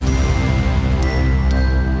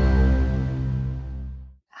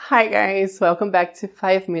Hi guys, welcome back to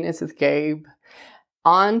 5 Minutes with Gabe.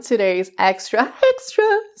 On today's extra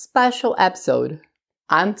special episode,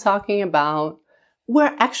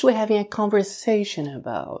 we're actually having a conversation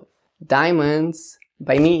about diamonds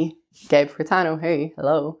by me, Gabe Furtado. Hey,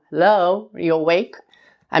 hello, are you awake?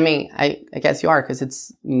 I mean, I guess you are because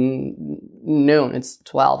it's noon, it's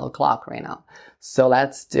 12 o'clock right now. So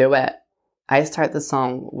let's do it. I start the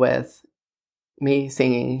song with me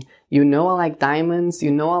singing, you know I like diamonds, baby.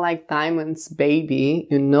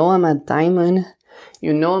 You know I'm a diamond,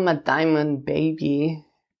 baby.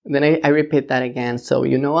 Then I repeat that again. So,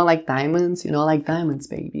 you know I like diamonds,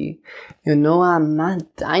 baby. You know I'm a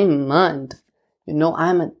diamond. You know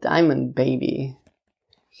I'm a diamond, baby.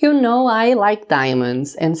 You know I like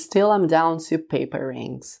diamonds, and still I'm down to paper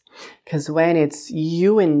rings. 'Cause when it's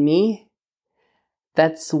you and me,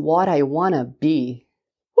 that's what I wanna be.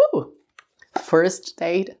 Woo! First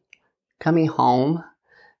date, coming home,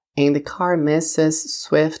 and the car misses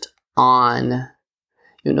Swift on.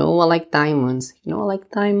 You know I like diamonds,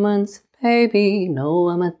 baby. You know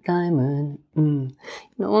I'm a diamond, You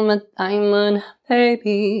know I'm a diamond,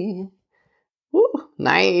 baby. Woo,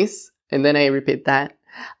 nice. And then I repeat that.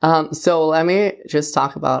 So let me just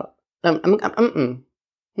talk about, I'm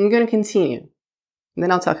gonna continue. And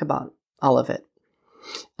then I'll talk about all of it.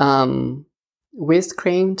 We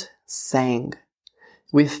screamed, sang.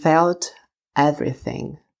 We felt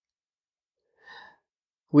everything.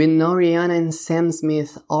 We know Rihanna and Sam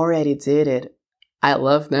Smith already did it. I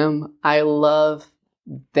love them.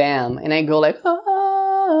 And I go like,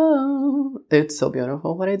 oh, it's so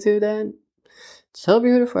beautiful what I do then. So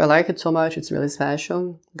beautiful. I like it so much. It's really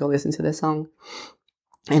special. Go listen to the song.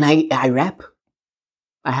 And I rap.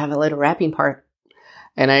 I have a little rapping part.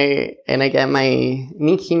 And I get my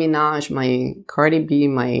Nicki Minaj, my Cardi B,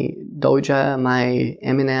 my Doja, my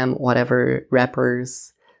Eminem, whatever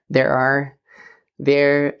rappers there are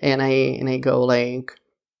there, and I go like,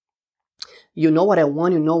 you know what I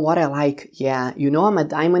want, you know what I like, yeah. You know I'm a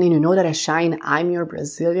diamond and you know that I shine. I'm your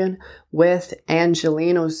Brazilian with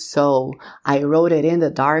Angelino soul. I wrote it in the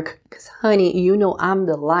dark, 'cause honey, you know I'm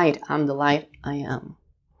the light, I am.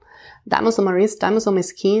 Diamonds on my wrist, diamonds on my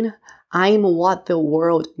skin. I'm what the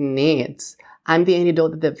world needs. I'm the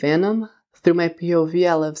antidote to the venom. Through my POV,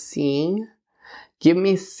 I love seeing. Give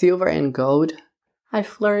me silver and gold. I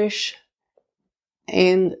flourish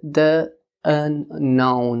in the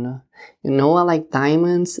unknown. You know I like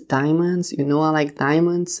diamonds. You know I like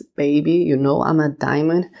diamonds, baby. You know I'm a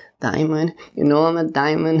diamond. You know I'm a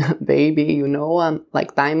diamond, baby. You know I'm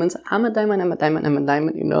like diamonds. I'm a diamond. You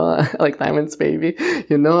know I like diamonds, baby.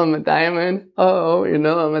 You know I'm a diamond. Oh, you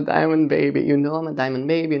know I'm a diamond, baby. You know I'm a diamond,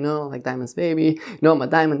 baby. You know I like diamonds, baby. You know I'm a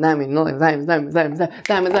diamond. You know I like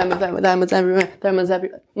diamonds everywhere.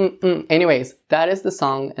 Anyways, that is the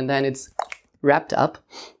song, and then it's wrapped up.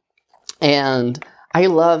 And I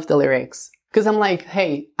love the lyrics because I'm like,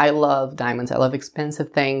 hey, I love diamonds. I love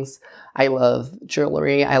expensive things. I love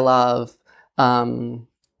jewelry. I love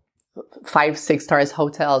 5-6 stars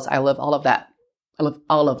hotels. I love all of that.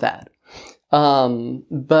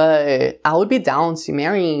 But I would be down to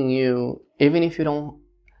marrying you even if you don't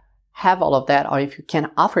have all of that, or if you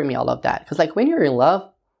can't offer me all of that. Because like when you're in love,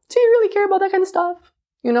 do you really care about that kind of stuff?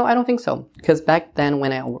 You know, I don't think so. Because back then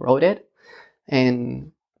when I wrote it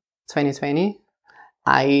in 2020,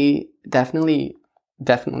 I definitely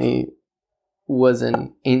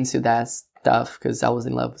wasn't into that stuff because I was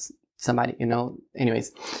in love with somebody, you know.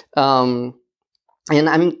 Anyways, and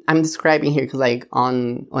I'm describing here because like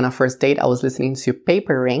on a first date, I was listening to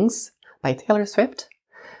Paper Rings by Taylor Swift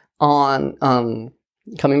on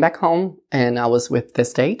coming back home, and I was with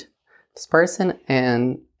this person,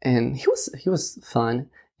 and he was fun.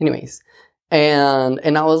 Anyways.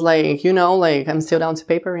 And I was like, you know, like, I'm still down to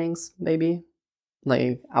paper rings, baby.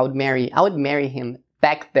 Like, I would marry him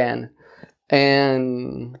back then.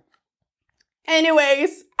 And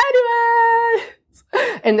anyways.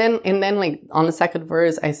 And then like on the second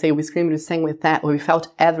verse, I say, we screamed, we sang with that, we felt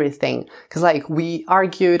everything. 'Cause like we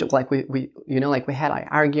argued, like we you know, like we had like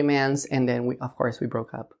arguments, and then we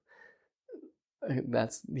broke up.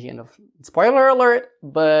 That's the end of spoiler alert,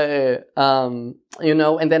 but you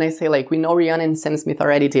know, and then I say like, we know Rihanna and Sam Smith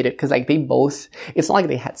already did it, because like they both, it's not like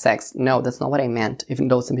they had sex. No, that's not what I meant, even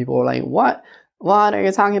though some people were like, what are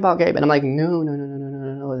you talking about, Gabe? And I'm like, no,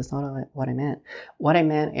 that's not what I meant. What I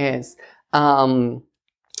meant is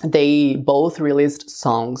they both released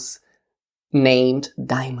songs named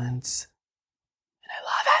Diamonds, and I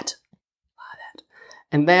love it.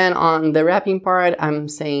 And then on the rapping part, I'm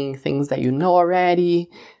saying things that you know already.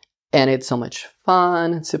 And it's so much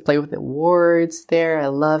fun to play with the words there. I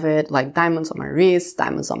love it. Like diamonds on my wrist,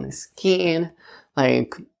 diamonds on my skin.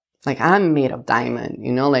 Like I'm made of diamond,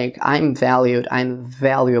 you know, like I'm valued, I'm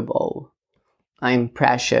valuable, I'm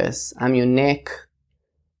precious, I'm unique.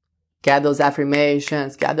 Get those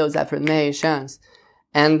affirmations.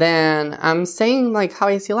 And then I'm saying like how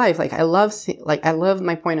I see life. Like I love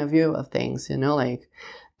my point of view of things, you know, like,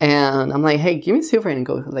 and I'm like, hey, give me silver and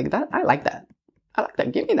gold. Like that. I like that.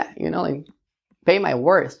 Give me that, you know, like pay my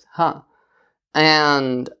worth, huh?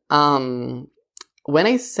 And, when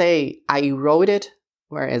I say I wrote it,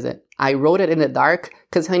 where is it? I wrote it in the dark.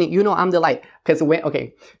 Cause honey, you know, I'm the light.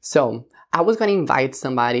 So I was going to invite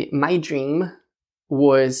somebody. My dream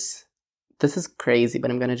was, this is crazy,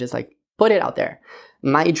 but I'm going to just like put it out there.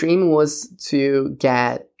 My dream was to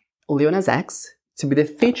get Lil Nas X to be the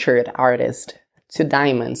featured artist to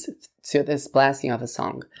Diamonds, to this blessing of a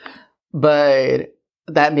song. But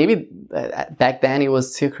that maybe back then it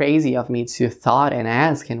was too crazy of me to thought and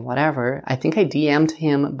ask and whatever. I think I DM'd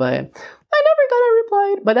him, but I never got a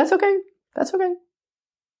reply. But that's okay.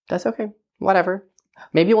 That's okay. Whatever.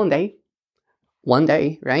 Maybe one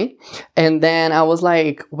day, right? And then I was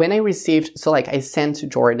like, when I received, so like I sent to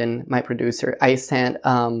Jordan, my producer, I sent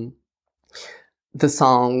the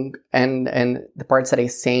song and the parts that I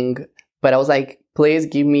sing, but I was like, please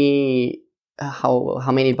give me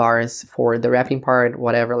how many bars for the rapping part,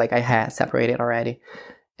 whatever, like I had separated already.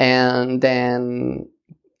 And then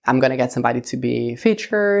I'm gonna get somebody to be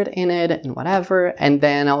featured in it and whatever. And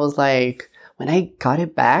then I was like, when I got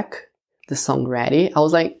it back, the song ready, I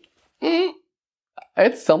was like,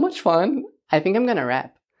 it's so much fun. I think I'm gonna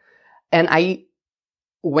rap. And I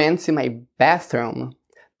went to my bathroom.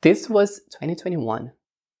 This was 2021.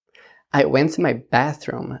 I went to my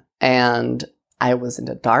bathroom and I was in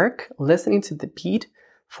the dark listening to the beat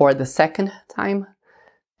for the second time.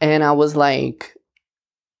 And I was like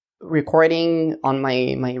recording on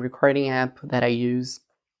my recording app that I use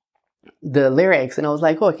the lyrics. And I was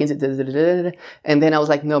like, oh, and then I was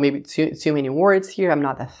like, no, maybe too many words here. I'm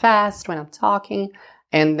not that fast when I'm talking.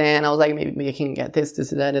 And then I was like, maybe I can get this,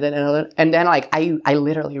 that. And then like I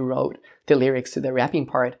literally wrote the lyrics to the rapping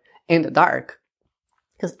part in the dark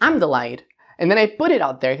because I'm the light. And then I put it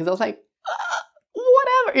out there because I was like,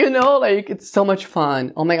 whatever, you know, like it's so much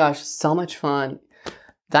fun. Oh my gosh, so much fun.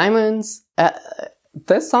 Diamonds,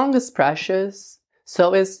 this song is precious.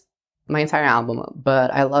 So is my entire album,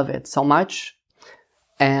 but I love it so much.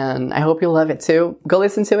 And I hope you love it too. Go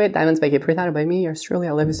listen to it. Diamonds by Gabe Furtado by me. Yours truly.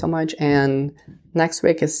 I love you so much. And next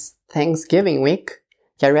week is Thanksgiving week.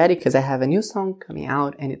 Get ready because I have a new song coming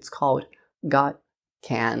out and it's called God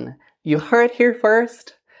Can. You heard here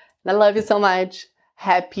first. I love you so much.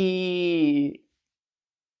 Happy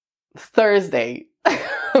Thursday.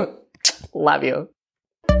 Love you.